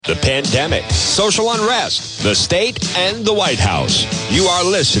pandemic, social unrest, the state, and the White House. You are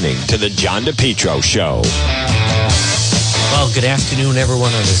listening to The John DePetro Show. Well, good afternoon,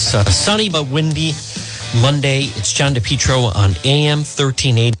 everyone, on this sunny but windy Monday. It's John DePetro on AM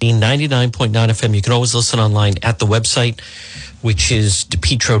 1380, 99.9 FM. You can always listen online at the website, which is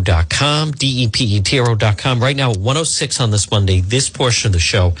DePetro.com, DePetro.com. Right now, 106 on this Monday. This portion of the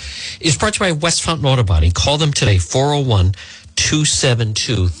show is brought to you by West Fountain Auto Body. Call them today,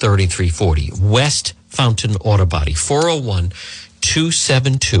 401-272-3340. West Fountain Auto Body,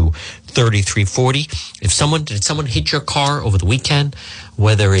 401-272-3340. Did someone hit your car over the weekend?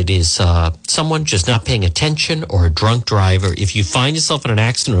 Whether it is someone just not paying attention or a drunk driver, if you find yourself in an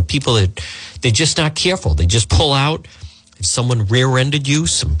accident or people that they're just not careful, they just pull out. If someone rear-ended you,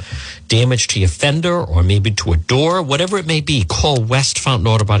 some damage to your fender or maybe to a door, whatever it may be, call West Fountain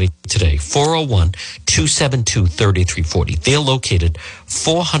Auto Body today, 401-272-3340. They're located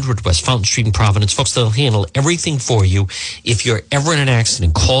 400 West Fountain Street in Providence. Folks, they'll handle everything for you. If you're ever in an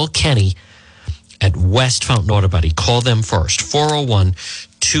accident, call Kenny at West Fountain Auto Body. Call them first,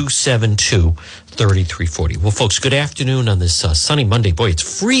 401-272-3340. Well, folks, good afternoon on this sunny Monday. Boy,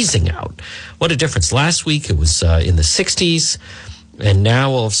 it's freezing out. What a difference. Last week it was in the 60s, and now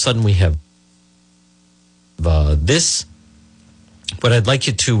all of a sudden we have this. What I'd like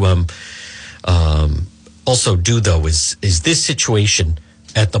you to also do, though, is this situation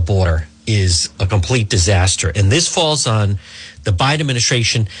at the border is a complete disaster. And this falls on the Biden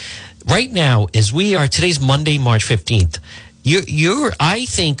administration. Right now, as we are, today's Monday, March 15th, I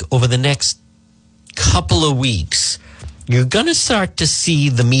think over the next couple of weeks, you're going to start to see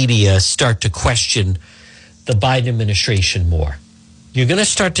the media start to question the Biden administration more. You're going to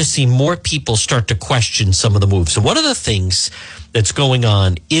start to see more people start to question some of the moves. So one of the things that's going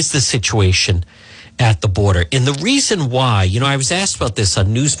on is the situation at the border. And the reason why, I was asked about this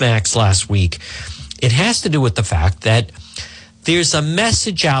on Newsmax last week. It has to do with the fact that there's a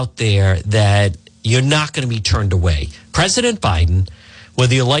message out there that you're not going to be turned away. President Biden,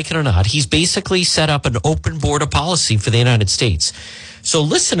 whether you like it or not, he's basically set up an open border policy for the United States. So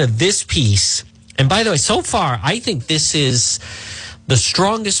listen to this piece. And by the way, so far, I think this is the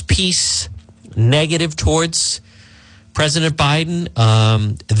strongest piece negative towards President Biden.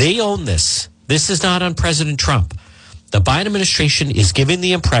 They own this. This is not on President Trump. The Biden administration is giving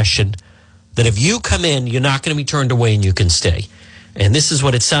the impression that if you come in, you're not going to be turned away and you can stay. And this is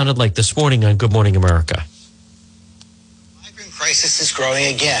what it sounded like this morning on Good Morning America. Migrant crisis is growing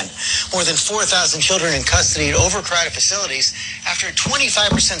again. More than 4,000 children in custody at overcrowded facilities after a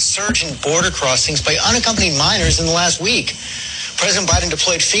 25% surge in border crossings by unaccompanied minors in the last week. President Biden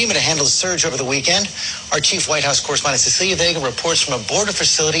deployed FEMA to handle the surge over the weekend. Our chief White House correspondent Cecilia Vega reports from a border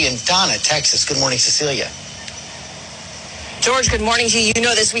facility in Donna, Texas. Good morning, Cecilia. George, good morning to you. You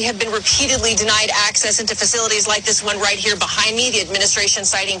know this. We have been repeatedly denied access into facilities like this one right here behind me. The administration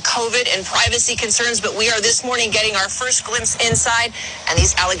citing COVID and privacy concerns, but we are this morning getting our first glimpse inside, and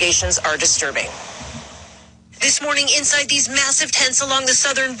these allegations are disturbing. This morning, inside these massive tents along the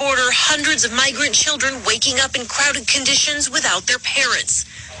southern border, hundreds of migrant children waking up in crowded conditions without their parents.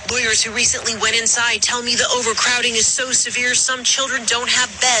 Lawyers who recently went inside tell me the overcrowding is so severe some children don't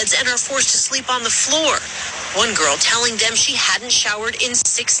have beds and are forced to sleep on the floor. One girl telling them she hadn't showered in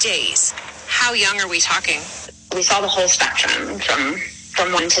 6 days. How young are we talking? We saw the whole spectrum from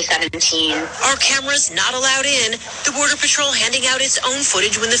 1 to 17. Our cameras not allowed in. The Border Patrol handing out its own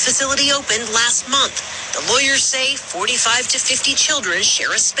footage when the facility opened last month. The lawyers say 45 to 50 children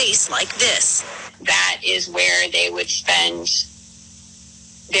share a space like this. That is where they would spend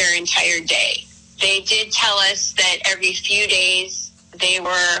their entire day. They did tell us that every few days they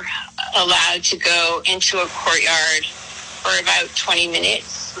were allowed to go into a courtyard for about 20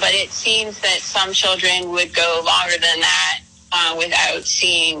 minutes, but it seems that some children would go longer than that without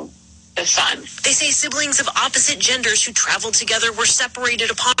seeing the sun. They say siblings of opposite genders who traveled together were separated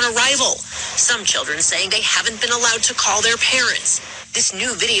upon arrival. Some children saying they haven't been allowed to call their parents. This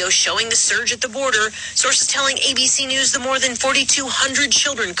new video showing the surge at the border, sources telling ABC News the more than 4,200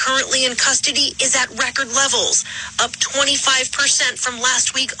 children currently in custody is at record levels, up 25% from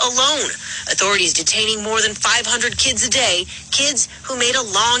last week alone. Authorities detaining more than 500 kids a day, kids who made a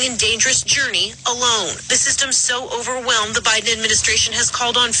long and dangerous journey alone. The system's so overwhelmed, the Biden administration has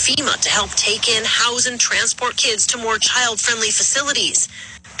called on FEMA to help take in, house, and transport kids to more child-friendly facilities.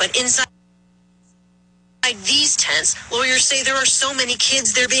 But inside these tents, lawyers say there are so many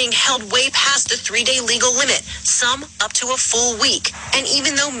kids they're being held way past the 3-day legal limit, some up to a full week. And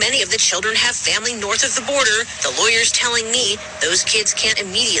even though many of the children have family north of the border, the lawyers telling me those kids can't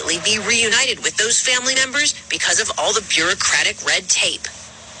immediately be reunited with those family members because of all the bureaucratic red tape.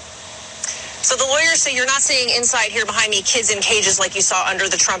 So the lawyers say you're not seeing inside here behind me kids in cages like you saw under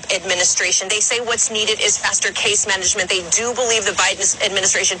the Trump administration. They say what's needed is faster case management. They do believe the Biden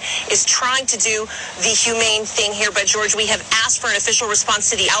administration is trying to do the humane thing here. But, George, we have asked for an official response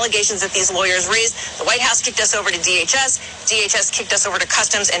to the allegations that these lawyers raised. The White House kicked us over to DHS. DHS kicked us over to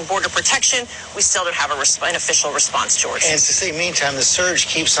Customs and Border Protection. We still don't have an official response, George. And to say, meantime, the surge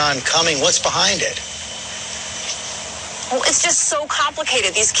keeps on coming. What's behind it? Well, it's just so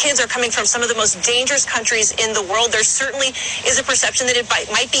complicated. These kids are coming from some of the most dangerous countries in the world. There certainly is a perception that it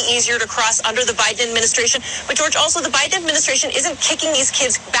might be easier to cross under the Biden administration. But, George, also the Biden administration isn't kicking these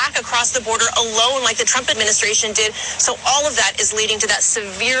kids back across the border alone like the Trump administration did. So all of that is leading to that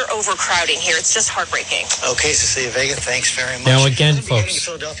severe overcrowding here. It's just heartbreaking. Okay, Cecilia Vega, thanks very much. Now, again, We'll be heading folks, to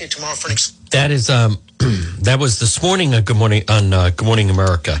Philadelphia tomorrow for an that is that was this morning on Good Morning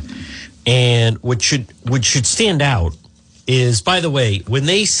America, and what should stand out is, by the way, when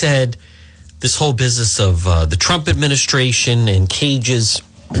they said this whole business of the Trump administration and cages,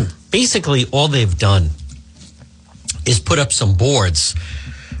 basically all they've done is put up some boards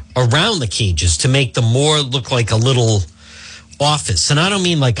around the cages to make them more look like a little office. And I don't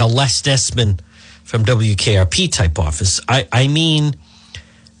mean like a Les Nessman from WKRP type office. I mean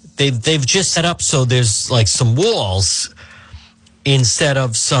they've just set up so there's like some walls instead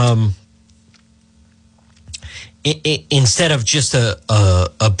of just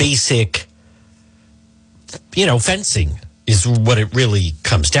a basic, fencing is what it really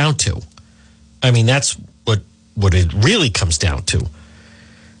comes down to. I mean, that's what it really comes down to.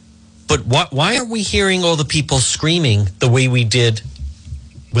 But why are we hearing all the people screaming the way we did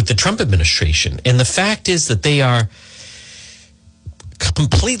with the Trump administration? And the fact is that they are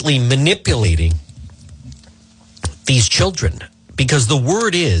completely manipulating these children, because the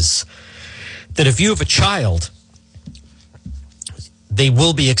word is that if you have a child, they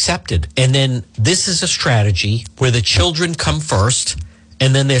will be accepted. And then this is a strategy where the children come first,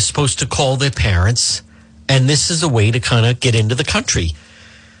 and then they're supposed to call their parents. And this is a way to kind of get into the country.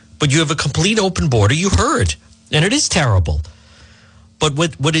 But you have a complete open border. You heard, and it is terrible. But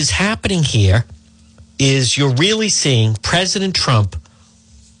what is happening here is you're really seeing President Trump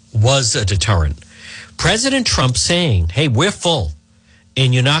was a deterrent. President Trump saying, hey, we're full,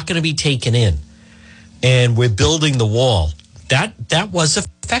 and you're not going to be taken in, and we're building the wall. That was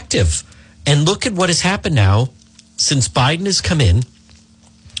effective. And look at what has happened now since Biden has come in.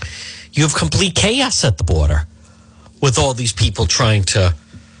 You have complete chaos at the border with all these people trying to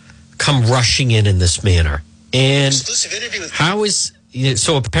come rushing in this manner. And how is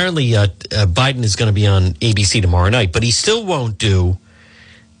so apparently Biden is going to be on ABC tomorrow night, but he still won't do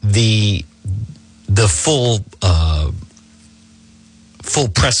the full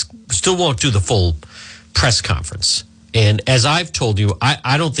press. Still won't do the full press conference. And as I've told you,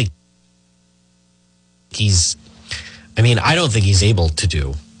 I don't think he's able to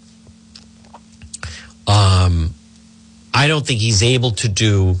do. I don't think he's able to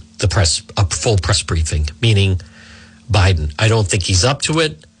do a full press briefing, meaning Biden. I don't think he's up to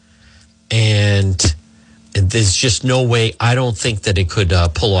it. And there's just no way. I don't think that it could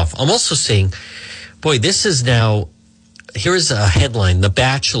pull off. I'm also saying, boy, this is now, here's a headline. The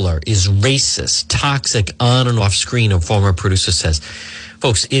Bachelor is racist, toxic on and off screen, a former producer says.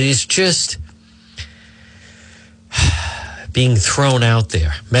 Folks, it is just being thrown out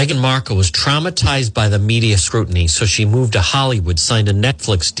there. Meghan Markle was traumatized by the media scrutiny, so she moved to Hollywood, signed a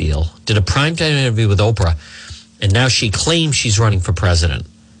Netflix deal, did a primetime interview with Oprah, and now she claims she's running for president.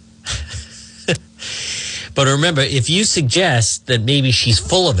 But remember, if you suggest that maybe she's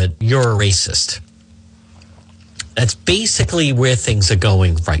full of it, you're a racist. That's basically where things are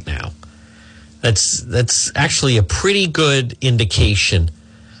going right now. That's actually a pretty good indication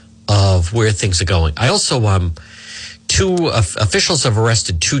of where things are going. I also, two officials have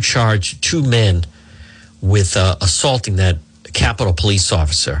arrested two men with assaulting that Capitol police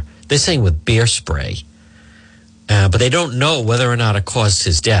officer. They're saying with bear spray, but they don't know whether or not it caused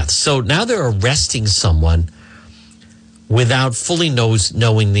his death. So now they're arresting someone without fully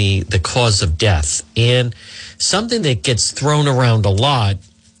knowing the cause of death. And something that gets thrown around a lot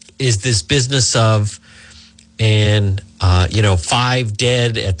is this business of, 5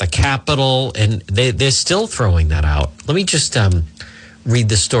 dead at the Capitol, and they're still throwing that out. Let me just read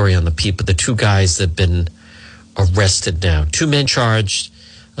the story on the two guys that have been arrested now. 2 men charged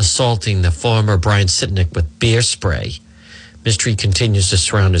assaulting the former Brian Sitnick with bear spray. Mystery continues to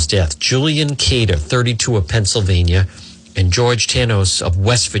surround his death. Julian Cater, 32, of Pennsylvania, and George Tanos of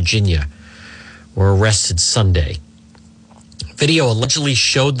West Virginia were arrested Sunday. Video allegedly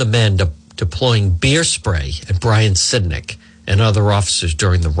showed the men deploying bear spray at Brian Sitnick and other officers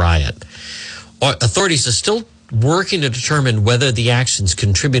during the riot. authorities are still working to determine whether the actions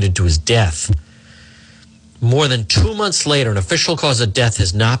contributed to his death. More than 2 months later, an official cause of death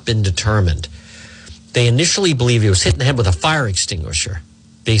has not been determined. They initially believe he was hit in the head with a fire extinguisher,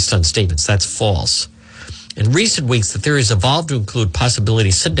 based on statements. That's false. In recent weeks, the theory has evolved to include possibility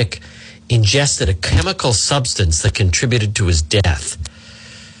Sidnick ingested a chemical substance that contributed to his death.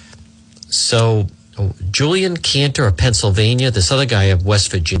 So, Julian Cantor of Pennsylvania, this other guy of West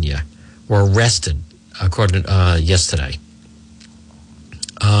Virginia, were arrested, according to yesterday.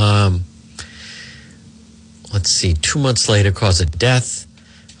 Let's see, 2 months later, cause of death.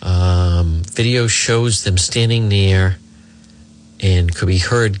 Video shows them standing near and could be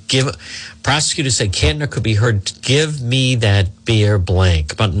heard. Prosecutors said Kantner could be heard, "Give me that beer,"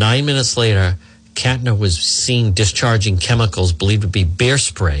 blank. About 9 minutes later, Kantner was seen discharging chemicals believed to be bear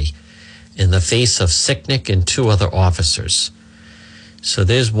spray in the face of Sicknick and 2 other officers. So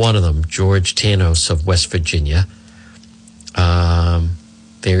there's one of them, George Tanos of West Virginia.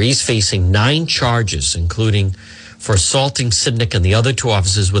 He's facing 9 charges, including for assaulting Sidnick and the other 2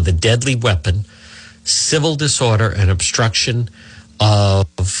 officers with a deadly weapon, civil disorder, and obstruction of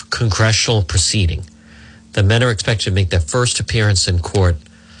congressional proceeding. The men are expected to make their first appearance in court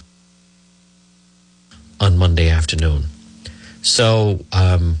on Monday afternoon. So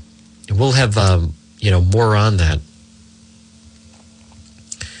we'll have more on that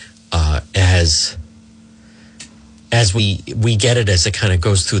as we get it, as it kind of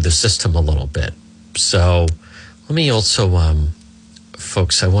goes through the system a little bit. So let me also,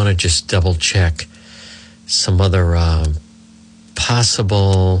 folks, I want to just double check some other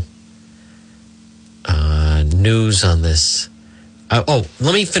possible news on this.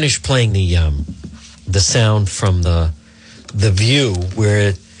 Let me finish playing the sound from the View,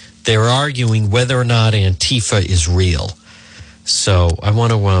 where they're arguing whether or not Antifa is real. So I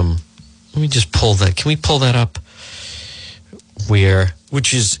want to let me just pull that. Can we pull that up?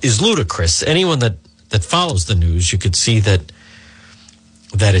 Which is ludicrous. Anyone that follows the news, you could see that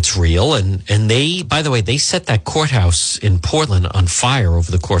it's real. And they, by the way, they set that courthouse in Portland on fire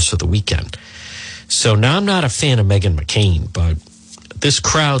over the course of the weekend. So now I'm not a fan of Meghan McCain, but this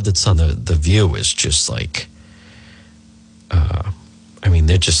crowd that's on the View is just like,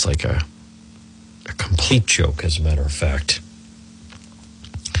 they're just like a complete joke, as a matter of fact.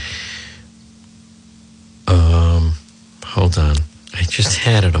 Hold on. I just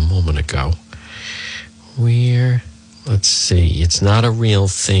had it a moment ago. Let's see. It's not a real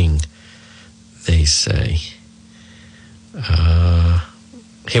thing, they say.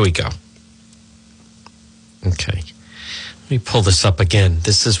 Here we go. Okay. Let me pull this up again.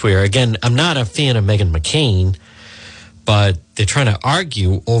 This is where, again, I'm not a fan of Meghan McCain, but they're trying to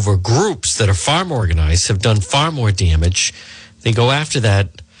argue over groups that are far more organized, have done far more damage. They go after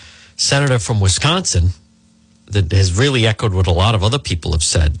that senator from Wisconsin that has really echoed what a lot of other people have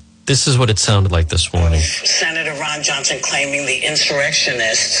said. This is what it sounded like this morning. Senator Ron Johnson claiming the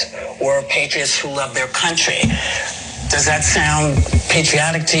insurrectionists were patriots who love their country. Does that sound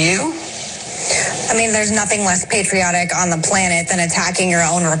patriotic to you? I mean, there's nothing less patriotic on the planet than attacking your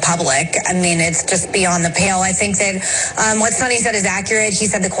own republic. I mean, it's just beyond the pale. I think that what Sonny said is accurate. He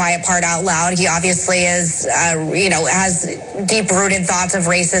said the quiet part out loud. He obviously is, has deep-rooted thoughts of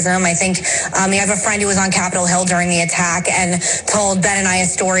racism. I think you have a friend who was on Capitol Hill during the attack and told Ben and I a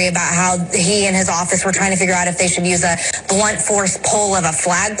story about how he and his office were trying to figure out if they should use a blunt force pull of a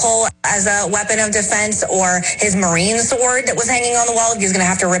flagpole as a weapon of defense, or his Marine sword that was hanging on the wall. He was going to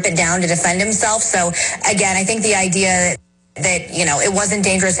have to rip it down to defend himself. So again, I think the idea that, it wasn't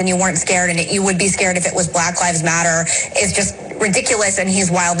dangerous and you weren't scared and you would be scared if it was Black Lives Matter is just ridiculous, and he's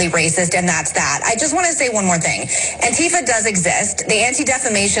wildly racist, and that's that. I just want to say one more thing. Antifa does exist. The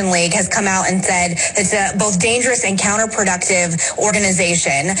Anti-Defamation League has come out and said it's a both dangerous and counterproductive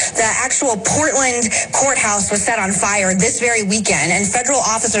organization. The actual Portland courthouse was set on fire this very weekend, and federal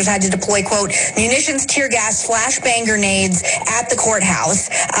officers had to deploy, quote, munitions, tear gas, flashbang grenades at the courthouse.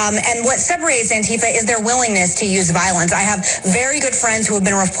 And what separates Antifa is their willingness to use violence. I have very good friends who have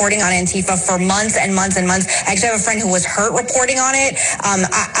been reporting on Antifa for months and months and months. I actually have a friend who was hurt reporting on it.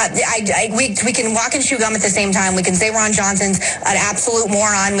 We can walk and chew gum at the same time. We can say Ron Johnson's an absolute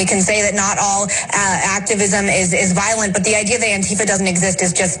moron. We can say that not all activism is violent, but the idea that Antifa doesn't exist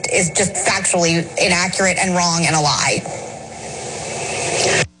is just factually inaccurate and wrong and a lie.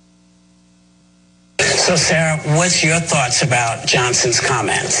 So, Sarah, what's your thoughts about Johnson's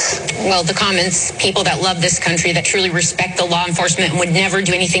comments? Well, the comments, people that love this country, that truly respect the law enforcement, would never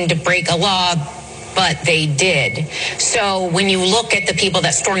do anything to break a law, but they did. So when you look at the people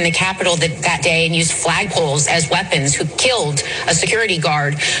that stormed the Capitol that day and used flagpoles as weapons, who killed a security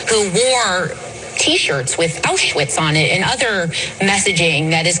guard, who wore T-shirts with Auschwitz on it and other messaging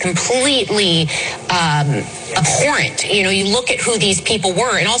that is completely abhorrent. You know, you look at who these people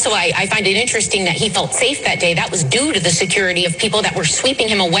were. And also, I find it interesting that he felt safe that day. That was due to the security of people that were sweeping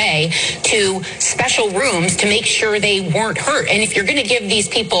him away to special rooms to make sure they weren't hurt. And if you're going to give these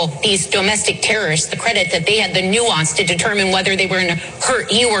people, these domestic terrorists, the credit that they had the nuance to determine whether they were going to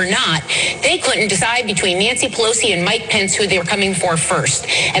hurt you or not, they couldn't decide between Nancy Pelosi and Mike Pence who they were coming for first.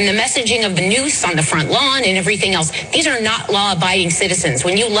 And the messaging of the noose on the front lawn and everything else, these are not law-abiding citizens.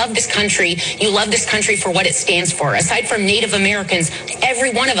 When you love this country, you love this country for what it stands for. Aside from Native Americans,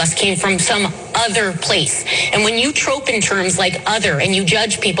 every one of us came from some other place. And when you trope in terms like other and you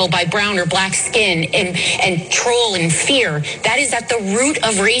judge people by brown or black skin and troll and fear, that is at the root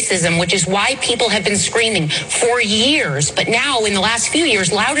of racism, which is why people have been screaming for years, but now in the last few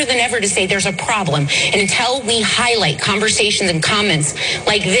years, louder than ever to say there's a problem. And until we highlight conversations and comments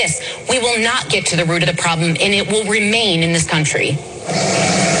like this, we will not get to the root of the problem, and it will remain in this country.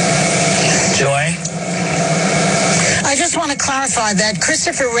 Joy? I just want to clarify that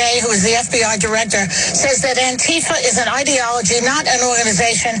Christopher Wray, who is the FBI director, says that Antifa is an ideology, not an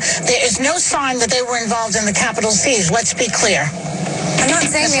organization. There is no sign that they were involved in the Capitol siege. Let's be clear. I'm not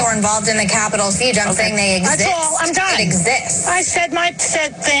saying they were involved in the Capitol siege. I'm saying they exist. That's all. I'm done. It exists. I said my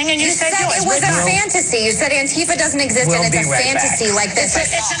thing, and you said yours. It was a fantasy. You said Antifa doesn't exist, and it's a fantasy like this.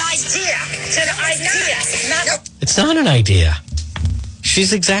 It's an idea. It's an idea. It's not an idea.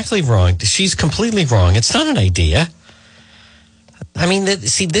 She's exactly wrong. She's completely wrong. It's not an idea. I mean,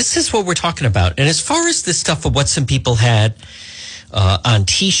 see, this is what we're talking about. And as far as this stuff of what some people had on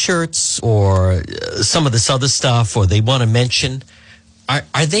T-shirts or some of this other stuff, or they want to mention,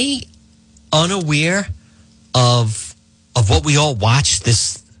 are they unaware of what we all watched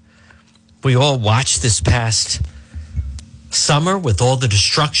this past summer with all the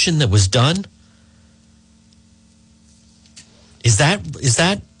destruction that was done? Is that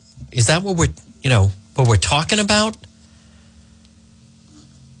what we're talking about?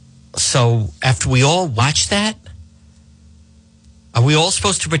 So after we all watch that, are we all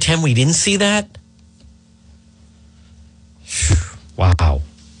supposed to pretend we didn't see that? Wow.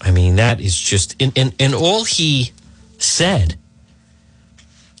 I mean, that is just, and all he said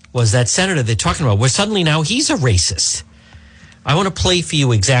was that senator they're talking about, where suddenly now he's a racist. I want to play for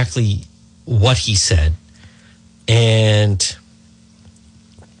you exactly what he said. And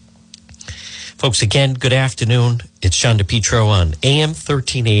folks, again, good afternoon. It's John DePetro on AM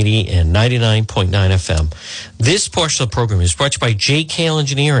 1380 and 99.9 FM. This portion of the program is brought to you by JKL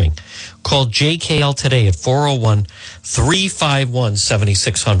Engineering. Call JKL today at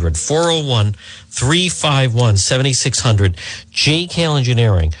 401-351-7600. 401-351-7600. JKL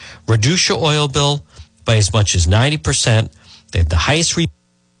Engineering. Reduce your oil bill by as much as 90%. They have the highest rebates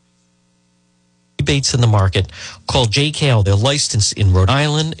in the market. Call JKL. They're licensed in Rhode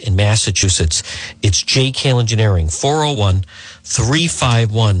Island and Massachusetts. It's JKL Engineering.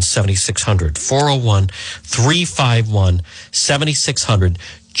 401-351-7600. 401-351-7600.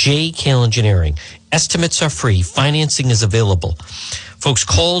 JKL Engineering. Estimates are free. Financing is available. Folks,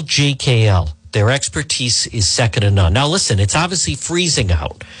 call JKL. Their expertise is second to none. Now, listen, it's obviously freezing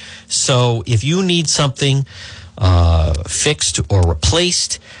out. So if you need something fixed or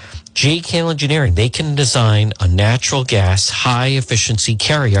replaced, JKL Engineering, they can design a natural gas, high-efficiency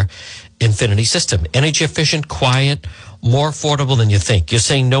carrier infinity system. Energy efficient, quiet, more affordable than you think. You're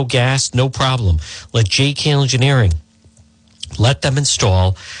saying no gas, no problem. Let JKL Engineering, let them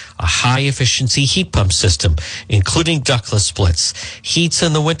install a high-efficiency heat pump system, including ductless splits. Heats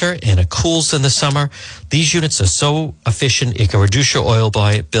in the winter and it cools in the summer. These units are so efficient, it can reduce your oil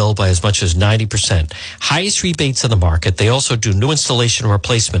bill by as much as 90%. Highest rebates in the market. They also do new installation and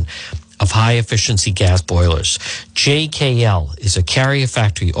replacement of high-efficiency gas boilers. JKL is a Carrier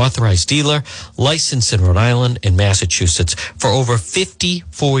Factory authorized dealer, licensed in Rhode Island and Massachusetts for over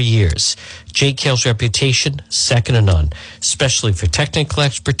 54 years. JKL's reputation, second to none, especially for technical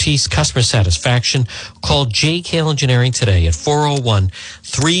expertise, customer satisfaction. Call JKL Engineering today at 401-351-7600,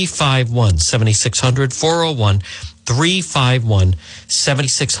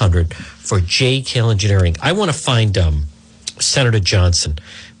 401-351-7600 for JKL Engineering. I want to find Senator Johnson,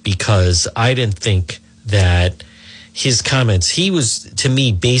 because I didn't think that his comments, he was, to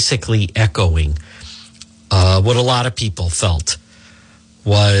me, basically echoing what a lot of people felt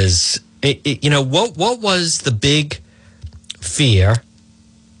was, what was the big fear?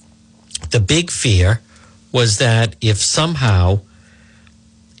 The big fear was that if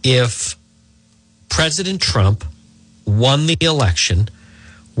President Trump won the election,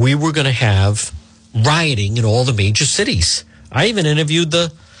 we were going to have rioting in all the major cities. I even interviewed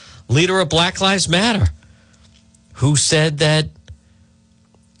the leader of Black Lives Matter, who said that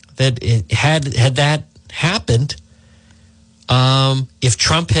it had that happened, if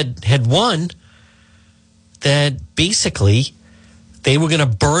Trump had won, that basically they were going to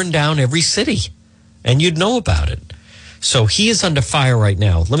burn down every city, and you'd know about it. So he is under fire right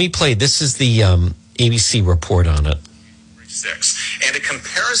now. Let me play. This is the ABC report on it. And a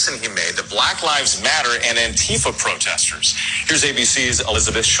comparison he made to Black Lives Matter and Antifa protesters. Here's ABC's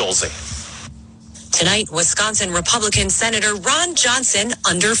Elizabeth Schulze. Tonight, Wisconsin Republican Senator Ron Johnson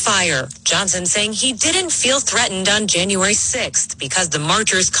under fire. Johnson saying he didn't feel threatened on January 6th because the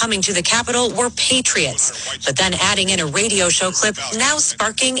marchers coming to the Capitol were patriots, but then adding in a radio show clip now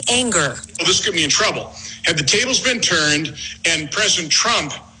sparking anger. Well, this could be in trouble. Had the tables been turned and President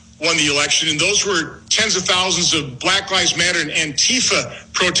Trump won the election, and those were tens of thousands of Black Lives Matter and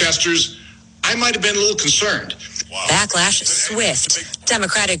Antifa protesters, I might have been a little concerned. Wow. Backlash swift.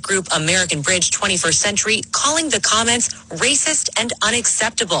 Democratic group American Bridge 21st Century calling the comments racist and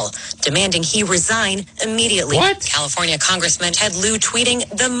unacceptable, demanding he resign immediately. What? California Congressman Ted Lieu tweeting,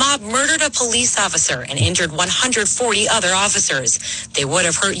 the mob murdered a police officer and injured 140 other officers. They would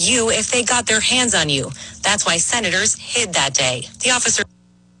have hurt you if they got their hands on you. That's why senators hid that day. The officer's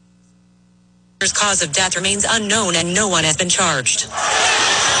cause of death remains unknown and no one has been charged.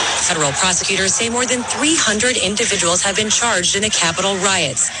 Federal prosecutors say more than 300 individuals have been charged in the Capitol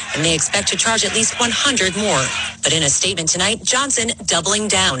riots, and they expect to charge at least 100 more. But in a statement tonight, Johnson doubling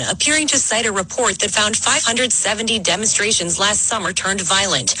down, appearing to cite a report that found 570 demonstrations last summer turned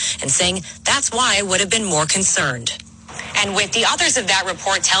violent, and saying that's why I would have been more concerned. And with the authors of that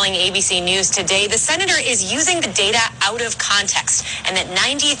report telling ABC News Today, the senator is using the data out of context, and that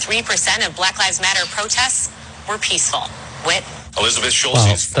 93% of Black Lives Matter protests were peaceful. Whit? Elizabeth Schulze.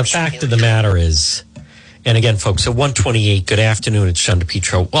 Well, the fact of the matter is, and again, folks, at 1:28, good afternoon, it's John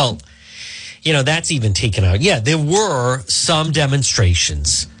DePetro. Well, you know, that's even taken out. Yeah, there were some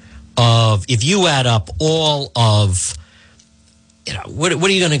demonstrations of, if you add up all of, you know, what are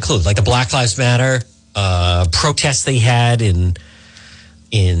you going to include? Like the Black Lives Matter protests they had in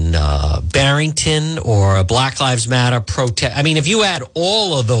Barrington, or a Black Lives Matter protest. I mean, if you add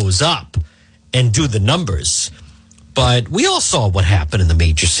all of those up and do the numbers, but we all saw what happened in the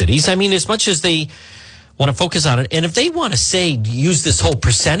major cities. I mean, as much as they want to focus on it, and if they want to say, use this whole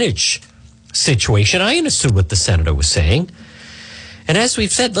percentage situation, I understood what the senator was saying. And as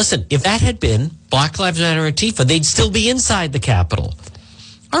we've said, listen, if that had been Black Lives Matter and Antifa, they'd still be inside the Capitol.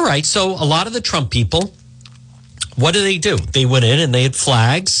 All right, so a lot of the Trump people, what do? They went in and they had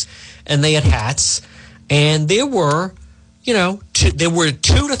flags and they had hats, and there were, you know, there were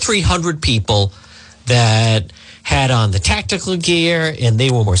 200 to 300 people that had on the tactical gear, and they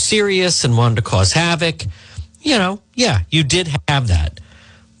were more serious and wanted to cause havoc. You know, yeah, you did have that.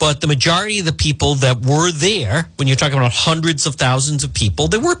 But the majority of the people that were there, when you're talking about hundreds of thousands of people,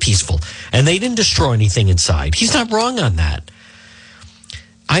 they were peaceful, and they didn't destroy anything inside. He's not wrong on that.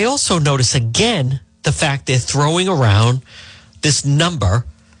 I also notice, again, the fact they're throwing around this number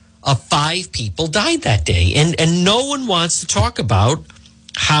of 5 people died that day. And no one wants to talk about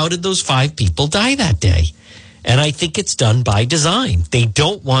how did those 5 people die that day. And I think it's done by design. They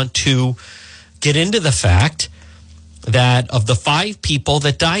don't want to get into the fact that of the 5 people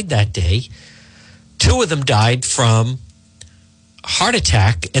that died that day, 2 of them died from heart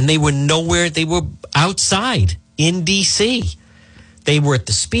attack, and they were nowhere. They were outside in D.C. They were at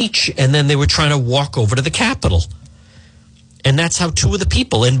the speech, and then they were trying to walk over to the Capitol. And that's how 2 of the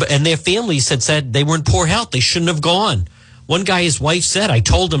people, and their families had said they were in poor health. They shouldn't have gone. One guy, his wife said, I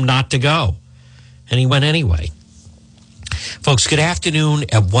told him not to go. And he went anyway. Folks, good afternoon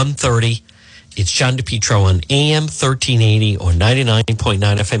at 1:30. It's John DePetro on AM 1380 or 99.9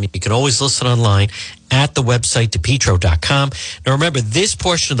 FM. You can always listen online at the website, DePetro.com. Now, remember, this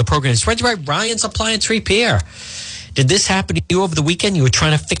portion of the program is sponsored by Ryan's Appliance Repair. Did this happen to you over the weekend? You were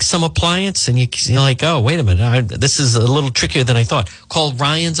trying to fix some appliance, and you're like, oh, wait a minute. This is a little trickier than I thought. Call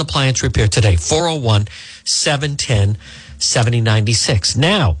Ryan's Appliance Repair today, 401-710-7096.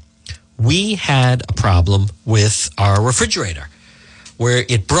 Now, we had a problem with our refrigerator where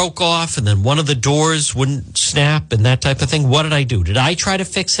it broke off, and then one of the doors wouldn't snap and that type of thing. What did I do? Did I try to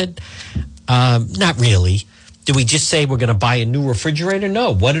fix it? Not really. Did we just say we're going to buy a new refrigerator?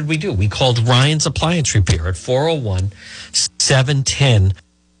 No. What did we do? We called Ryan's Appliance Repair at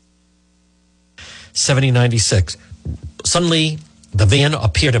 401-710-7096. Suddenly, the van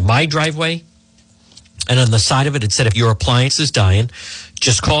appeared in my driveway. And on the side of it, it said, if your appliance is dying,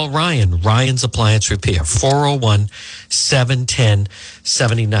 just call Ryan. Ryan's Appliance Repair,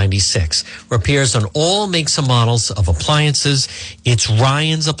 401-710-7096. Repairs on all makes and models of appliances. It's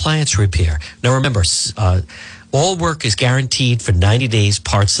Ryan's Appliance Repair. Now, remember, all work is guaranteed for 90 days,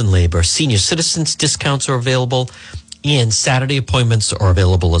 parts and labor. Senior citizens discounts are available, and Saturday appointments are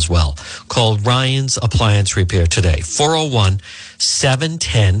available as well. Call Ryan's Appliance Repair today,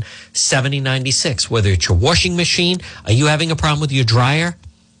 401-710-7096. Whether it's your washing machine, are you having a problem with your dryer?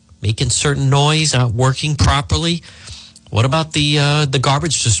 Making certain noise, not working properly? What about the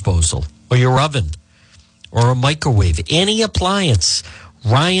garbage disposal or your oven or a microwave? Any appliance,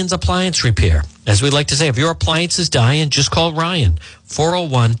 Ryan's Appliance Repair. As we like to say, if your appliance is dying, just call Ryan,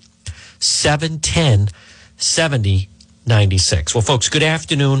 401-710-7096. Well, folks, good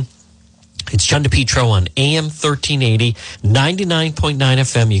afternoon. It's John DePetro on AM 1380, 99.9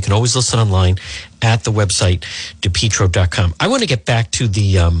 FM. You can always listen online at the website, DePetro.com. I want to get back to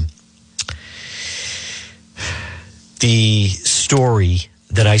the story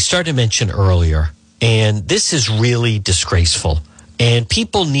that I started to mention earlier, and this is really disgraceful, and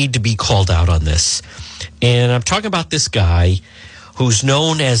people need to be called out on this. And I'm talking about this guy who's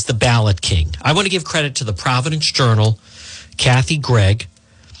known as the Ballot King. I want to give credit to the Providence Journal, Kathy Gregg,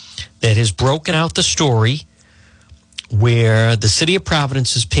 that has broken out the story where the city of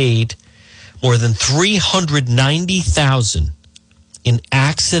Providence has paid more than $390,000 in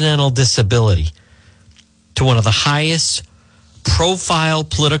accidental disability to one of the highest profile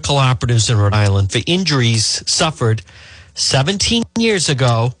political operatives in Rhode Island for injuries suffered 17 years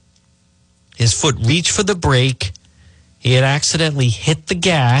ago. His foot reached for the brake. He had accidentally hit the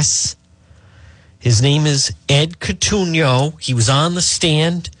gas. His name is Ed Cotugno. He was on the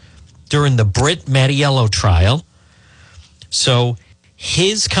stand during the Britt Mattiello trial. So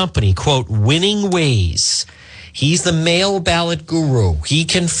his company, quote, Winning Ways, he's the mail ballot guru. He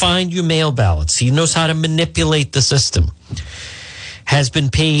can find you mail ballots. He knows how to manipulate the system. Has been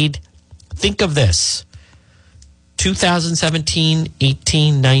paid, think of this, 2017,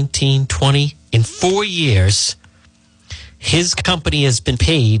 18, 19, 20. In 4 years, his company has been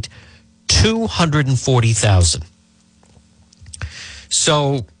paid $240,000.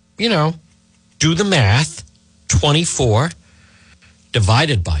 So, you know, do the math. 24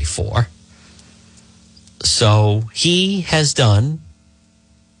 divided by 4. So he has done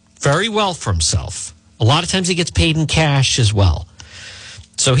very well for himself. A lot of times he gets paid in cash as well.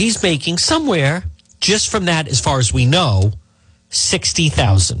 So he's making somewhere, just from that, as far as we know,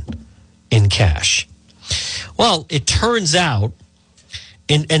 $60,000 in cash. Well, it turns out,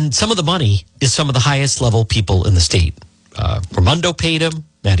 and some of the money is some of the highest level people in the state. Raimondo paid him,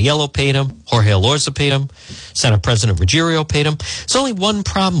 Mattiello paid him, Jorge Alorza paid him, Senate President Ruggiero paid him. There's only one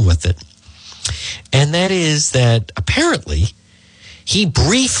problem with it, and that is that apparently he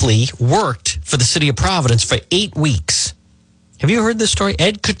briefly worked for the city of Providence for 8 weeks. Have you heard this story?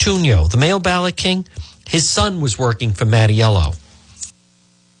 Ed Cotugno, the mail ballot king, his son was working for Mattiello.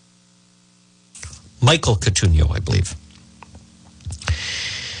 Michael Cotugno, I believe.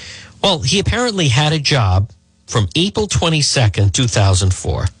 Well, he apparently had a job from April 22nd,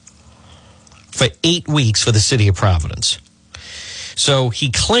 2004, for 8 weeks for the city of Providence. So he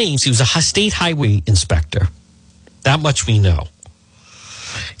claims he was a state highway inspector. That much we know.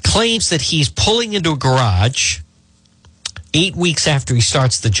 Claims that he's pulling into a garage 8 weeks after he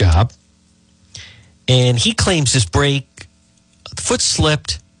starts the job. And he claims his brake, foot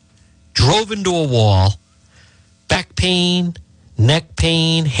slipped, drove into a wall, back pain, neck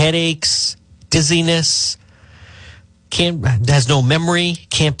pain, headaches, dizziness, has no memory,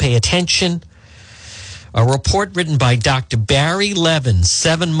 can't pay attention. A report written by Dr. Barry Levin,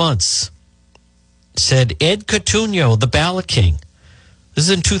 7 months, said Ed Cotugno, the ballot king. This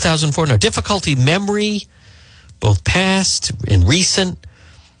is in 2004. Now, difficulty memory, both past and recent.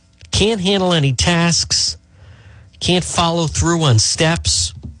 Can't handle any tasks. Can't follow through on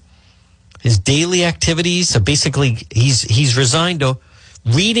steps. His daily activities are basically, he's resigned to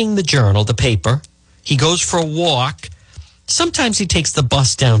reading the journal, the paper. He goes for a walk. Sometimes he takes the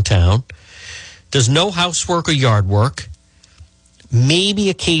bus downtown. Does no housework or yard work. Maybe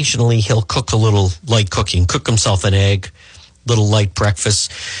occasionally he'll cook a little light cooking, cook himself an egg, little light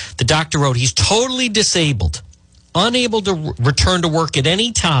breakfast. The doctor wrote he's totally disabled, unable to return to work at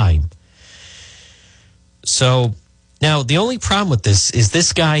any time. So now the only problem with this is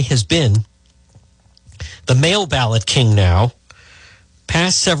this guy has been the mail ballot king now,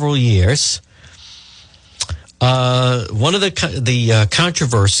 past several years. One of the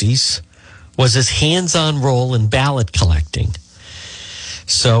controversies was his hands-on role in ballot collecting.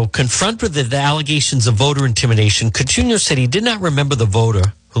 So, confronted with the allegations of voter intimidation, Coutinho said he did not remember the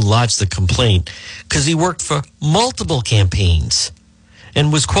voter who lodged the complaint because he worked for multiple campaigns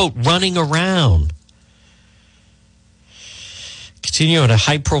and was, quote, running around. Coutinho had a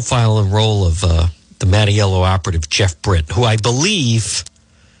high-profile role of the Mattiello operative, Jeff Britt, who I believe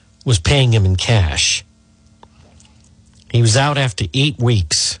was paying him in cash. He was out after 8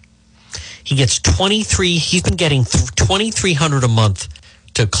 weeks. He gets he's been getting $2,300 a month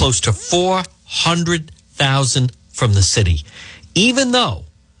to close to $400,000 from the city, even though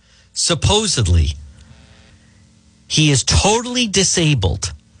supposedly he is totally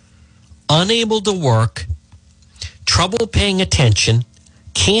disabled, unable to work, trouble paying attention,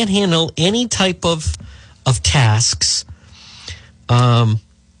 can't handle any type of tasks. Let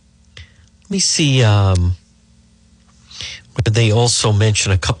me see. They also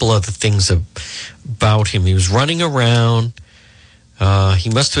mention a couple other things about him. He was running around. He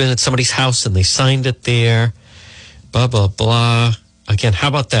must have been at somebody's house and they signed it there. Blah, blah, blah. Again, how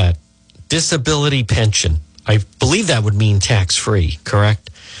about that? Disability pension. I believe that would mean tax-free, correct?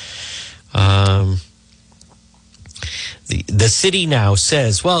 The city now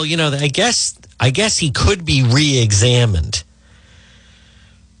says, well, I guess he could be re-examined.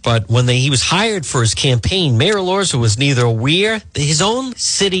 But when he was hired for his campaign, Mayor Lorza was neither aware that his own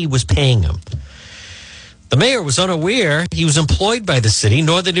city was paying him. The mayor was unaware he was employed by the city,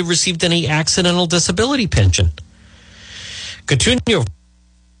 nor that he received any accidental disability pension. Coutinho, of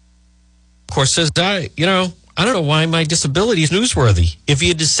course, says, I don't know why my disability is newsworthy. If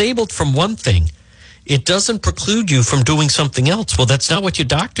you're disabled from one thing, it doesn't preclude you from doing something else. Well, that's not what your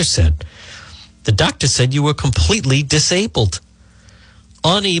doctor said. The doctor said you were completely disabled,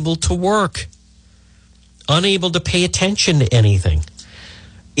 unable to work, unable to pay attention to anything,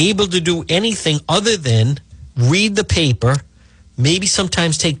 able to do anything other than read the paper, maybe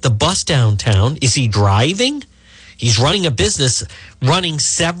sometimes take the bus downtown. Is he driving? He's running a business, running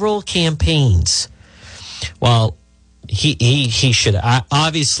several campaigns. Well, he should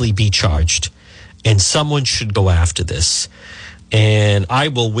obviously be charged, and someone should go after this. And I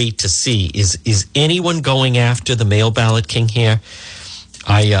will wait to see, is anyone going after the mail ballot king here?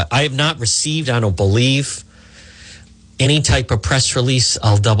 I have not received, I don't believe, any type of press release.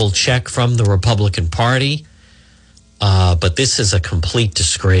 I'll double check from the Republican Party. But this is a complete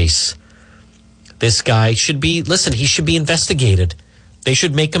disgrace. This guy should be investigated. They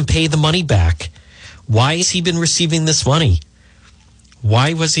should make him pay the money back. Why has he been receiving this money?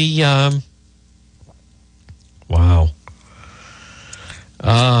 Why was he, wow.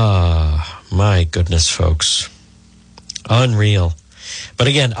 My goodness, folks. Unreal. But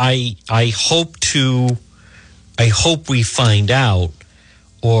again, I hope we find out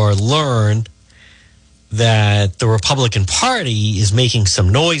or learn that the Republican Party is making some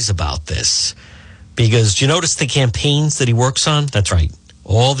noise about this. Because do you notice the campaigns that he works on? That's right.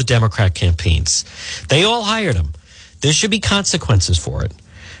 All the Democrat campaigns. They all hired him. There should be consequences for it.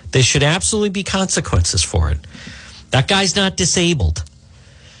 There should absolutely be consequences for it. That guy's not disabled.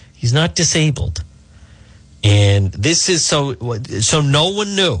 He's not disabled. And this is so no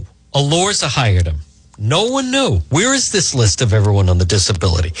one knew. Alorza hired him. No one knew. Where is this list of everyone on the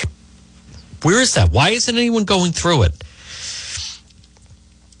disability? Where is that? Why isn't anyone going through it?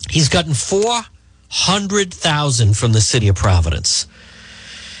 He's gotten $400,000 from the city of Providence.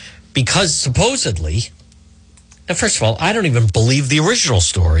 Because supposedly, now first of all, I don't even believe the original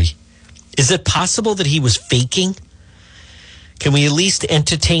story. Is it possible that he was faking? Can we at least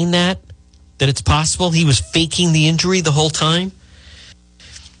entertain that? That it's possible he was faking the injury the whole time?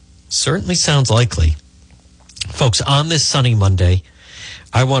 Certainly sounds likely. Folks, on this sunny Monday,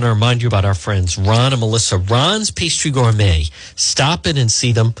 I want to remind you about our friends Ron and Melissa. Ron's Pastry Gourmet. Stop in and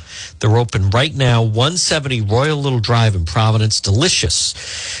see them. They're open right now, 170 Royal Little Drive in Providence. Delicious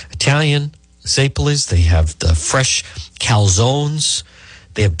Italian Zapolis. They have the fresh calzones.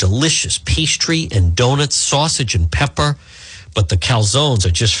 They have delicious pastry and donuts, sausage and pepper. But the calzones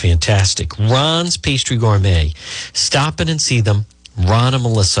are just fantastic. Ron's Pastry Gourmet. Stop in and see them. Ron and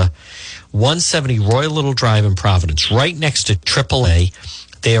Melissa. 170 Royal Little Drive in Providence, right next to AAA.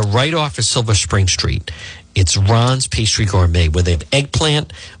 They are right off of Silver Spring Street. It's Ron's Pastry Gourmet, where they have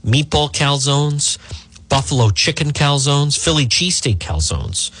eggplant, meatball calzones, buffalo chicken calzones, Philly cheesesteak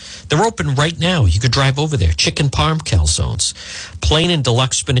calzones. They're open right now. You could drive over there. Chicken parm calzones, plain and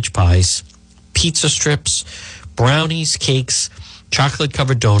deluxe spinach pies, pizza strips, brownies, cakes,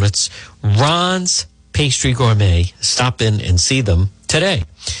 chocolate-covered donuts. Ron's Pastry Gourmet. Stop in and see them today.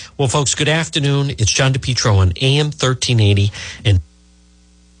 Well, folks, good afternoon. It's John DePetro on AM 1380 and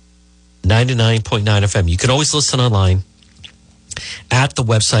 99.9 FM. You can always listen online at the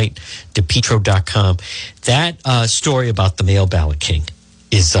website, DePetro.com. That story about the mail ballot king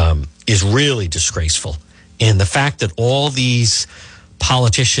is really disgraceful. And the fact that all these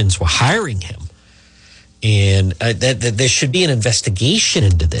politicians were hiring him, and that there should be an investigation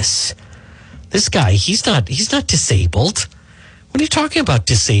into this. This guy, he's not disabled. What are you talking about,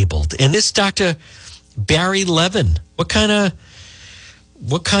 disabled? And this Dr. Barry Levin, what kind of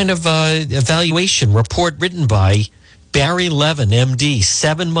evaluation report written by Barry Levin, MD,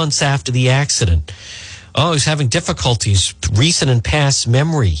 7 months after the accident? Oh, he's having difficulties, recent and past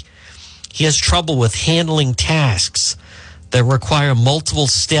memory. He has trouble with handling tasks that require multiple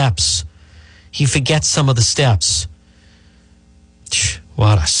steps. He forgets some of the steps.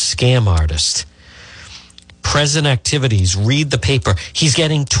 What a scam artist. Present activities, read the paper. He's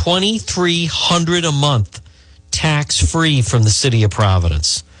getting $2,300 a month tax-free from the city of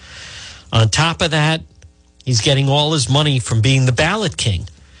Providence. On top of that, he's getting all his money from being the ballot king.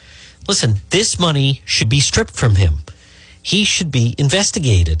 Listen, this money should be stripped from him. He should be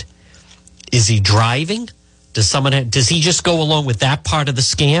investigated. Is he driving? Does he just go along with that part of the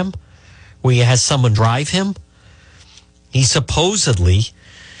scam where he has someone drive him? He supposedly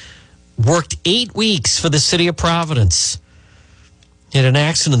worked 8 weeks for the city of Providence. He had an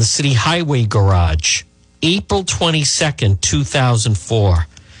accident in the city highway garage, April 22nd, 2004.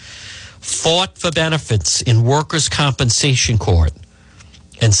 Fought for benefits in workers' compensation court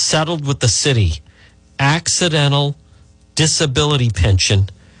and settled with the city. Accidental disability pension,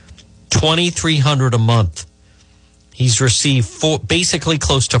 $2,300 a month. He's received basically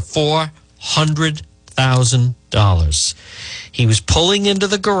close to $400,000. He was pulling into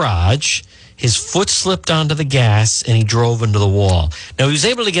the garage. His foot slipped onto the gas, and he drove into the wall. Now, he was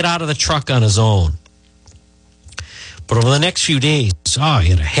able to get out of the truck on his own. But over the next few days, he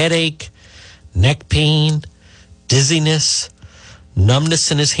had a headache, neck pain, dizziness,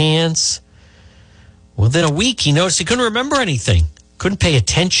 numbness in his hands. Within a week, he noticed he couldn't remember anything, couldn't pay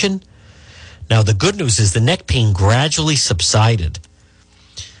attention. Now, the good news is the neck pain gradually subsided.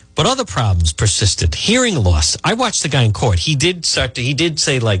 But other problems persisted. Hearing loss. I watched the guy in court. He did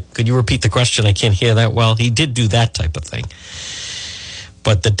say, like, could you repeat the question? I can't hear that well. He did do that type of thing.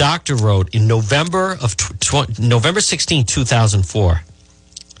 But the doctor wrote in November 16, 2004,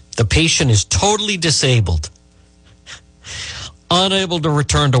 the patient is totally disabled, unable to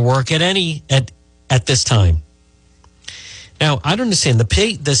return to work at this time. Now, I don't understand.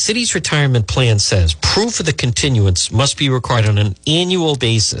 The city's retirement plan says proof of the continuance must be required on an annual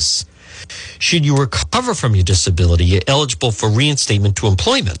basis. Should you recover from your disability, you're eligible for reinstatement to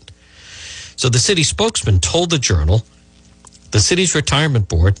employment. So the city spokesman told the Journal the city's retirement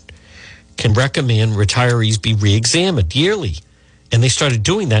board can recommend retirees be re-examined yearly. And they started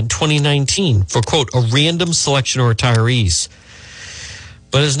doing that in 2019 for, quote, a random selection of retirees.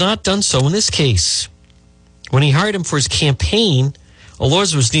 But has not done so in this case. When he hired him for his campaign,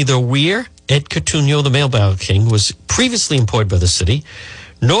 Elorza was neither aware Ed Coutinho, the mail ballot king, was previously employed by the city,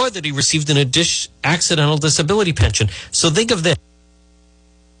 nor that he received an accidental disability pension. So think of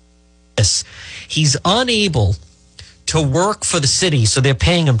this. He's unable to work for the city, so they're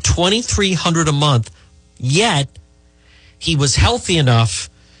paying him $2,300 a month, yet he was healthy enough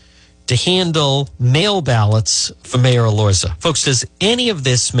to handle mail ballots for Mayor Elorza. Folks, does any of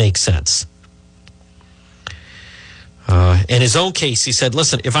this make sense? In his own case, he said,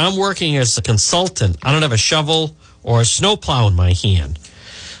 listen, if I'm working as a consultant, I don't have a shovel or a snowplow in my hand.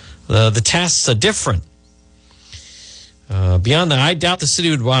 The tasks are different. Beyond that, I doubt the city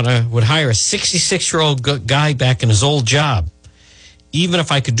would hire a 66-year-old guy back in his old job, even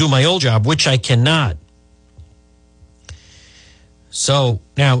if I could do my old job, which I cannot. So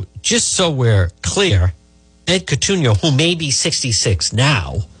now, just so we're clear, Ed Coutinho, who may be 66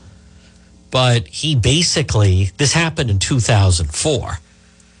 now, but this happened in 2004.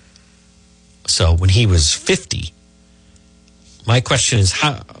 So when he was 50, my question is,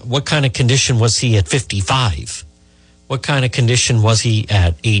 what kind of condition was he at 55? What kind of condition was he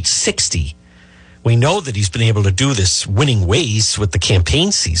at age 60? We know that he's been able to do this winning ways with the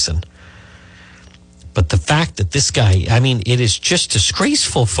campaign season. But the fact that this guy, it is just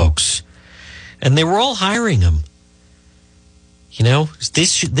disgraceful, folks. And they were all hiring him. You know,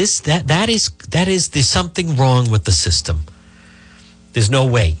 there's something wrong with the system. There's no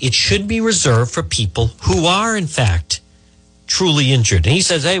way. It should be reserved for people who are, in fact, truly injured. And he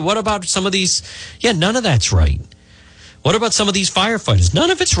says, hey, what about some of these? Yeah, none of that's right. What about some of these firefighters?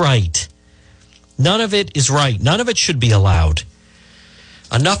 None of it's right. None of it is right. None of it should be allowed.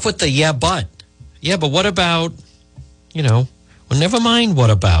 Enough with the yeah, but. Yeah, but what about, never mind what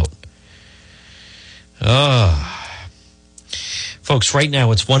about. Folks, right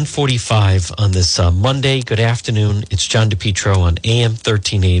now it's 1:45 on this Monday. Good afternoon. It's John DePetro on AM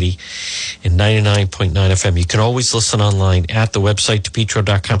 1380 and 99.9 FM. You can always listen online at the website,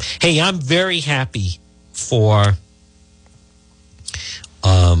 DePetro.com. Hey, I'm very happy for,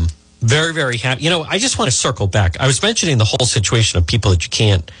 very, very happy. You know, I just want to circle back. I was mentioning the whole situation of people that you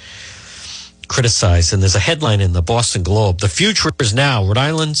can't criticize, and there's a headline in the Boston Globe. The future is now. Rhode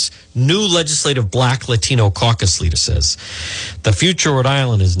Island's new legislative Black Latino caucus leader says the future of Rhode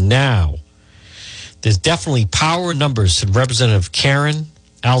Island is now. There's definitely power in numbers, said Representative Karen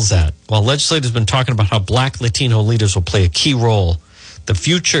Alzat. While legislators have been talking about how Black Latino leaders will play a key role, the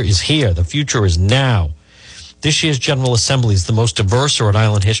future is here. The future is now. This year's General Assembly is the most diverse in Rhode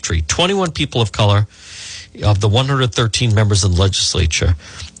Island history. 21 people of color of the 113 members of the legislature.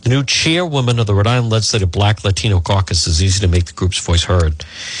 The new chairwoman of the Rhode Island Legislative Black Latino Caucus is easy to make the group's voice heard.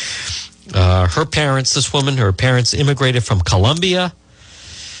 Her parents immigrated from Colombia.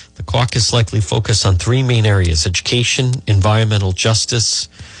 The caucus likely focused on three main areas: education, environmental justice,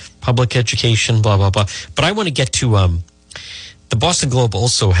 public education, blah, blah, blah. But I want to get to the Boston Globe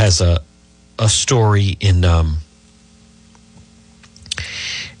also has a story in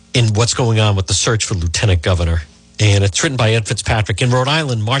what's going on with the search for lieutenant governor. And it's written by Ed Fitzpatrick. In Rhode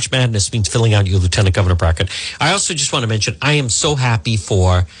Island, March Madness means filling out your lieutenant governor bracket. I also just want to mention, I am so happy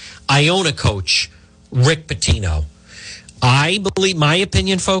for Iona coach Rick Pitino. I believe, my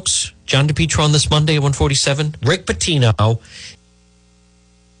opinion, folks, John DePetro on this Monday at 1:47, Rick Pitino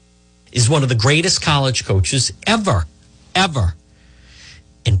is one of the greatest college coaches ever.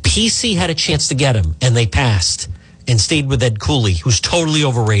 And PC had a chance to get him, and they passed and stayed with Ed Cooley, who's totally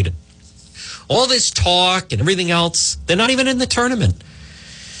overrated. All this talk and everything else, they're not even in the tournament.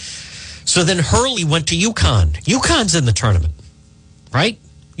 So then Hurley went to UConn. UConn's in the tournament, right?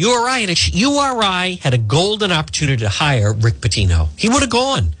 URI had a golden opportunity to hire Rick Pitino. He would have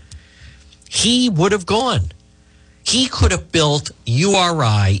gone. He could have built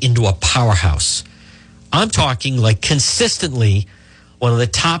URI into a powerhouse. I'm talking like consistently one of the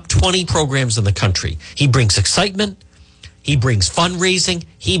top 20 programs in the country. He brings excitement. He brings fundraising.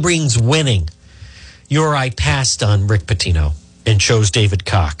 He brings winning. URI passed on Rick Pitino and chose David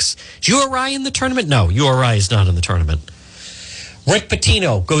Cox. Is URI in the tournament? No, URI is not in the tournament. Rick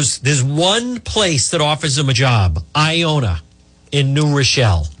Pitino goes, there's one place that offers him a job, Iona in New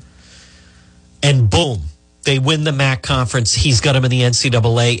Rochelle. And boom, they win the MAC conference. He's got him in the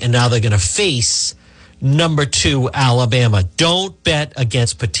NCAA, and now they're going to face number 2 Alabama. Don't bet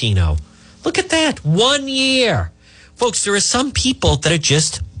against Pitino. Look at that, 1 year. Folks, there are some people that are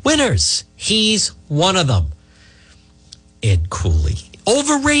just winners. He's one of them. Ed Cooley.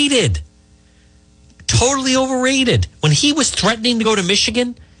 Overrated. Totally overrated. When he was threatening to go to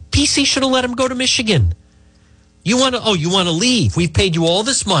Michigan, PC should have let him go to Michigan. You want to leave. We've paid you all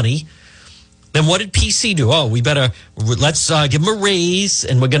this money. Then what did PC do? Let's give him a raise,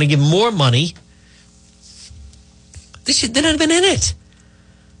 and we're going to give him more money. They're not even in it.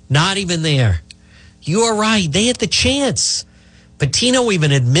 Not even there. You are right. They had the chance. Pitino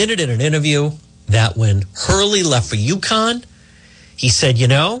even admitted in an interview that when Hurley left for UConn, he said,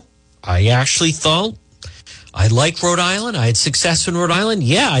 I actually thought I like Rhode Island. I had success in Rhode Island.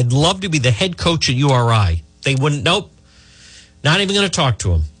 Yeah, I'd love to be the head coach at URI. They wouldn't. Nope. Not even going to talk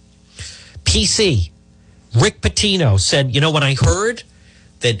to him. PC, Rick Pitino said, when I heard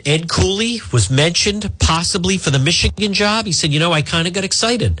that Ed Cooley was mentioned possibly for the Michigan job, he said, I kind of got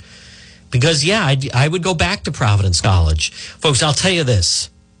excited. Because, I would go back to Providence College. Folks, I'll tell you this.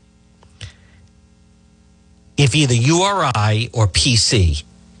 If either URI or PC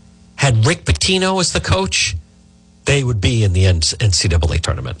had Rick Pitino as the coach, they would be in the NCAA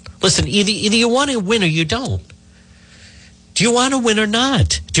tournament. Listen, either you want to win or you don't. Do you want to win or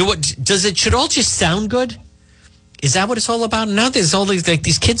not? Should all just sound good? Is that what it's all about? Now there's all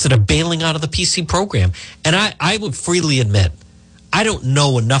these kids that are bailing out of the PC program. And I would freely admit, I don't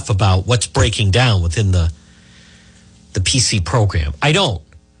know enough about what's breaking down within the PC program. I don't.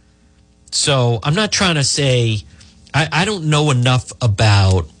 So I'm not trying to say, I don't know enough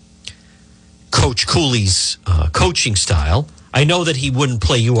about Coach Cooley's coaching style. I know that he wouldn't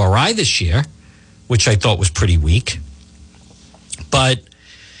play URI this year, which I thought was pretty weak. But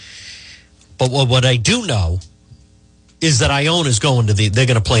what I do know is that Iona's they're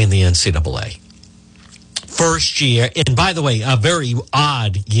going to play in the NCAA. First year, and by the way, a very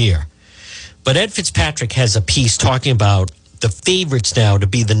odd year. But Ed Fitzpatrick has a piece talking about the favorites now to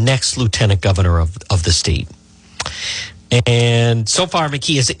be the next lieutenant governor of the state. And so far,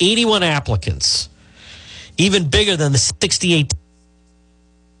 McKee has 81 applicants, even bigger than the 68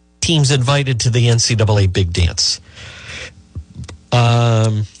 teams invited to the NCAA Big Dance.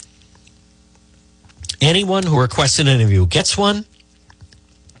 Anyone who requests an interview gets one.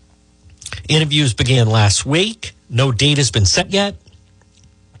 Interviews began last week. No date has been set yet.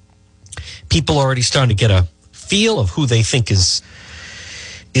 People are already starting to get a feel of who they think is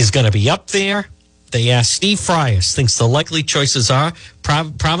going to be up there. They asked Steve Frias, thinks the likely choices are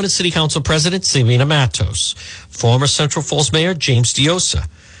Providence City Council President Sabina Matos, former Central Falls Mayor James Diosa.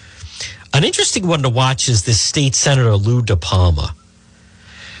 An interesting one to watch is this State Senator Lou DePalma.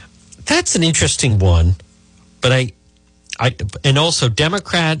 That's an interesting one, but and also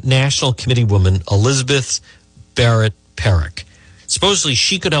Democrat National Committee woman Elizabeth Barrett Perrick. Supposedly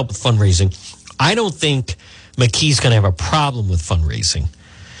she could help with fundraising. I don't think McKee's going to have a problem with fundraising.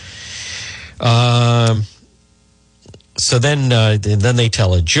 So then they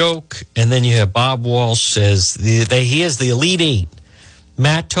tell a joke, and then you have Bob Walsh says he has the Elite Eight: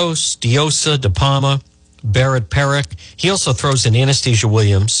 Matos, Diosa, DePalma, Barrett Perrick. He also throws in Anastasia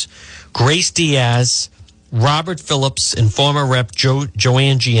Williams, Grace Diaz, Robert Phillips, and former Rep.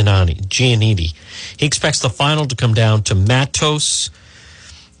 Joanne Giannini. He expects the final to come down to Matos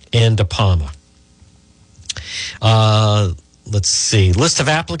and DePalma. Let's see. List of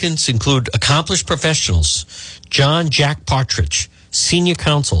applicants include accomplished professionals. John Jack Partridge, senior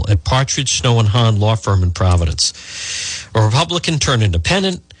counsel at Partridge, Snow and Hahn Law Firm in Providence. A Republican turned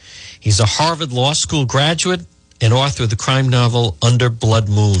independent. He's a Harvard Law School graduate and author of the crime novel Under Blood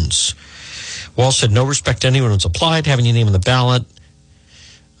Moons. Walsh said no respect to anyone who's applied. Having your name on the ballot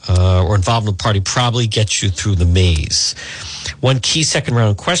or involved in the party probably gets you through the maze. One key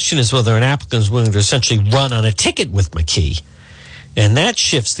second-round question is whether an applicant is willing to essentially run on a ticket with McKee. And that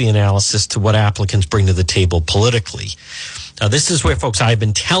shifts the analysis to what applicants bring to the table politically. Now, this is where, folks, I've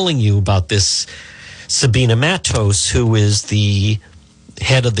been telling you about this Sabina Matos, who is the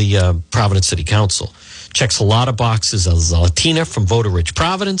head of the Providence City Council. Checks a lot of boxes as a Latina from voter-rich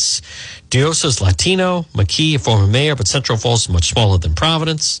Providence. Diosa's Latino. McKee, a former mayor, but Central Falls is much smaller than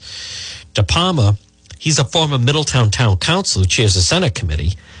Providence. DePalma, he's a former Middletown Town Council who chairs the Senate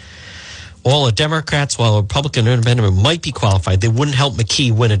committee. All are Democrats, while a Republican or independent might be qualified. They wouldn't help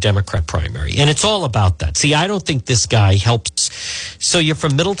McKee win a Democrat primary. And it's all about that. See, I don't think this guy helps. So you're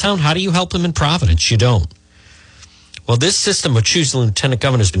from Middletown. How do you help him in Providence? You don't. Well, this system of choosing lieutenant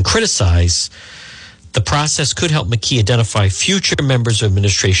governor has been criticized. The process could help McKee identify future members of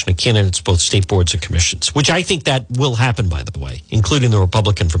administration and candidates, both state boards and commissions, which I think that will happen, by the way, including the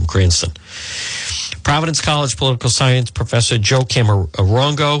Republican from Cranston. Providence College political science professor Joe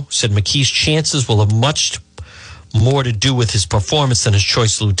Camarongo said McKee's chances will have much more to do with his performance than his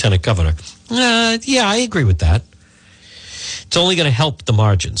choice of lieutenant governor. Yeah, I agree with that. It's only going to help the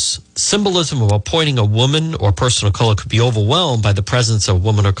margins. Symbolism of appointing a woman or person of color could be overwhelmed by the presence of a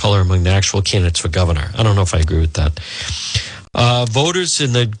woman of color among the actual candidates for governor. I don't know if I agree with that. Voters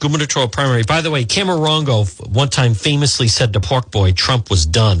in the gubernatorial primary. By the way, Camarongo one time famously said to Pork Boy Trump was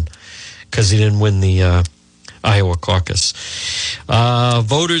done because he didn't win the Iowa caucus.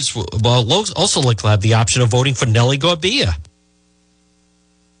 Voters will also likely have the option of voting for Nelly Gorbea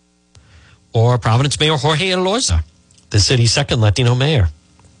or Providence Mayor Jorge Elorza, the city's second Latino mayor.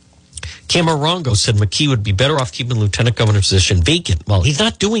 Camarongo said McKee would be better off keeping the lieutenant governor's position vacant. Well, he's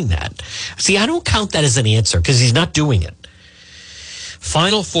not doing that. See, I don't count that as an answer because he's not doing it.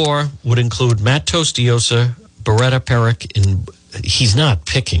 Final four would include Matos, Diosa, Beretta, Perrick, and he's not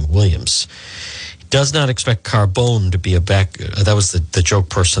picking Williams. He does not expect Carbone to be a back. That was the joke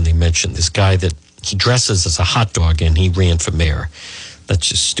person they mentioned. This guy that he dresses as a hot dog and he ran for mayor. That's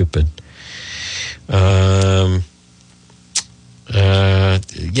just stupid.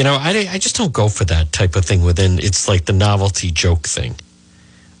 I just don't go for that type of thing within. It's like the novelty joke thing.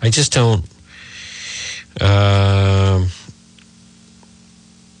 I just don't.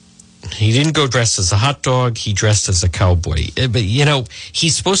 He didn't go dressed as a hot dog. He dressed as a cowboy. But,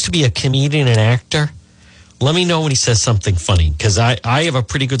 he's supposed to be a comedian and actor. Let me know when he says something funny, because I have a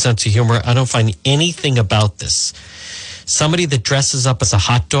pretty good sense of humor. I don't find anything about this. Somebody that dresses up as a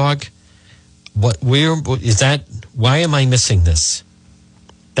hot dog, where is that? Why am I missing this?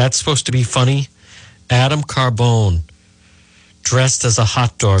 That's supposed to be funny? Adam Carbone, dressed as a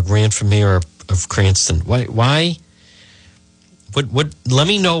hot dog, ran for mayor of Cranston. Why? Let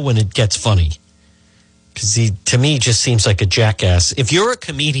me know when it gets funny. Because he, to me, just seems like a jackass. If you're a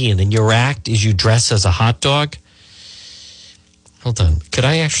comedian and your act is you dress as a hot dog, hold on. Could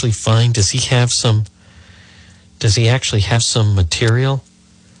I actually find, does he actually have some material?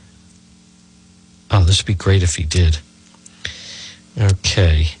 Oh, this would be great if he did.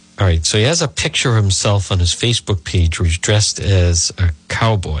 Okay. All right. So he has a picture of himself on his Facebook page where he's dressed as a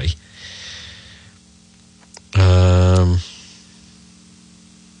cowboy.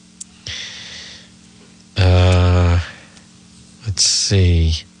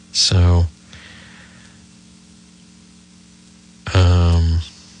 see. So, are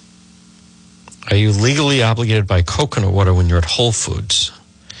you legally obligated by coconut water when you're at Whole Foods?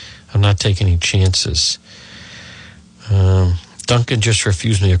 I'm not taking any chances. Duncan just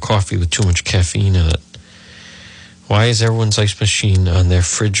refused me a coffee with too much caffeine in it. Why is everyone's ice machine on their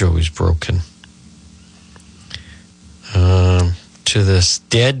fridge always broken? To this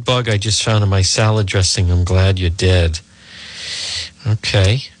dead bug I just found in my salad dressing, I'm glad you're dead.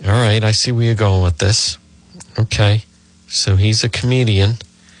 Okay, all right, I see where you're going with this. Okay, so he's a comedian.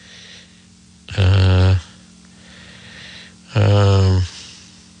 All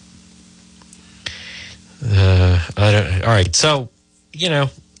right, so,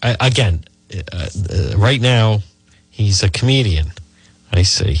 right now, he's a comedian. I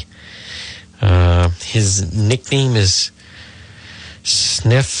see. His nickname is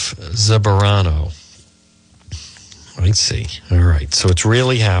Sniff Zabarano. I see. All right, so it's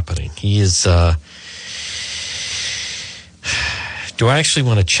really happening. He is... do I actually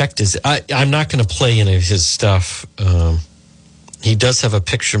want to check this? I'm not going to play any of his stuff. He does have a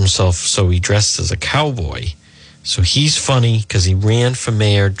picture of himself, so he dressed as a cowboy. So he's funny because he ran for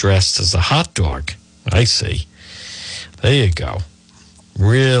mayor dressed as a hot dog. I see. There you go.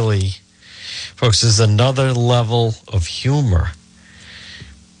 Really, folks, this is another level of humor.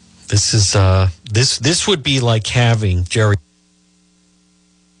 This is this would be like having Jerry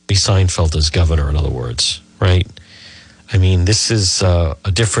Seinfeld as governor, in other words, right? I mean, this is a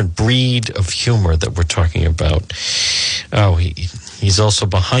different breed of humor that we're talking about. Oh, he's also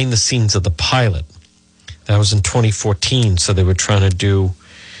behind the scenes of the pilot. That was in 2014, so they were trying to do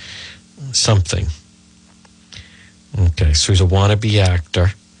something. Okay, so he's a wannabe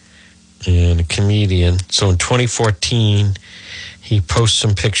actor and a comedian. So in 2014, he posts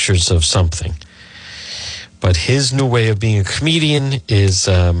some pictures of something. But his new way of being a comedian is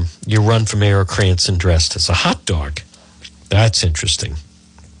you run for Mayor of Cranston dressed as a hot dog. That's interesting.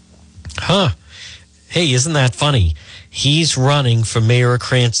 Huh. Hey, isn't that funny? He's running for Mayor of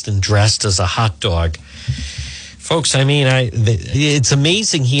Cranston dressed as a hot dog. Folks, I mean, it's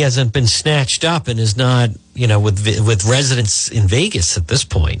amazing he hasn't been snatched up and is not, with residents in Vegas at this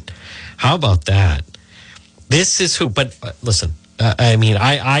point. How about that? This is who, but listen,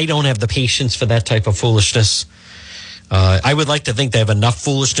 I don't have the patience for that type of foolishness. I would like to think they have enough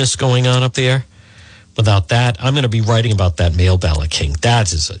foolishness going on up there. Without that, I'm going to be writing about that mail ballot king.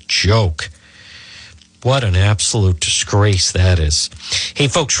 That is a joke. What an absolute disgrace that is. Hey,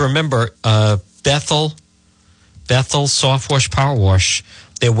 folks, remember, Bethel Soft Wash Power Wash,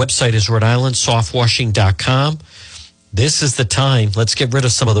 their website is Rhode-IslandSoftWashing.com. This is the time. Let's get rid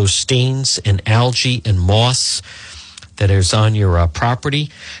of some of those stains and algae and moss that is on your property.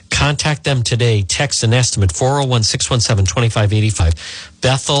 Contact them today. Text an estimate, 401-617-2585.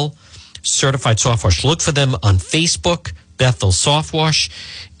 Bethel Certified Soft Wash. Look for them on Facebook, Bethel Soft Wash,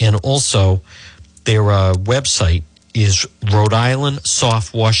 and also their website is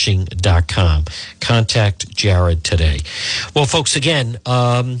Rhode-IslandSoftWashing.com. Contact Jared today. Well, folks, again,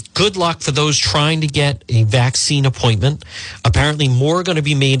 good luck for those trying to get a vaccine appointment. Apparently, more are going to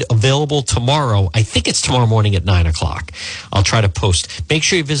be made available tomorrow. I think it's tomorrow morning at 9 o'clock. I'll try to post. Make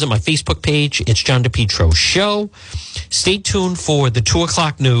sure you visit my Facebook page. It's John DePetro Show. Stay tuned for the 2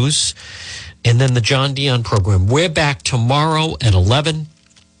 o'clock news and then the John Dion program. We're back tomorrow at 11.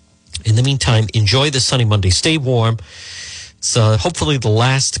 In the meantime, enjoy the sunny Monday. Stay warm. It's hopefully the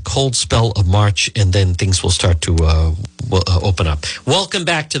last cold spell of March, and then things will start to open up. Welcome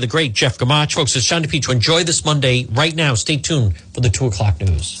back to the great Jeff Gamach. Folks, it's John DePetro. Enjoy this Monday. Right now, stay tuned for the 2 o'clock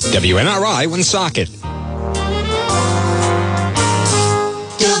news. WNRI Woonsocket.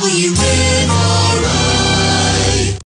 WNRI.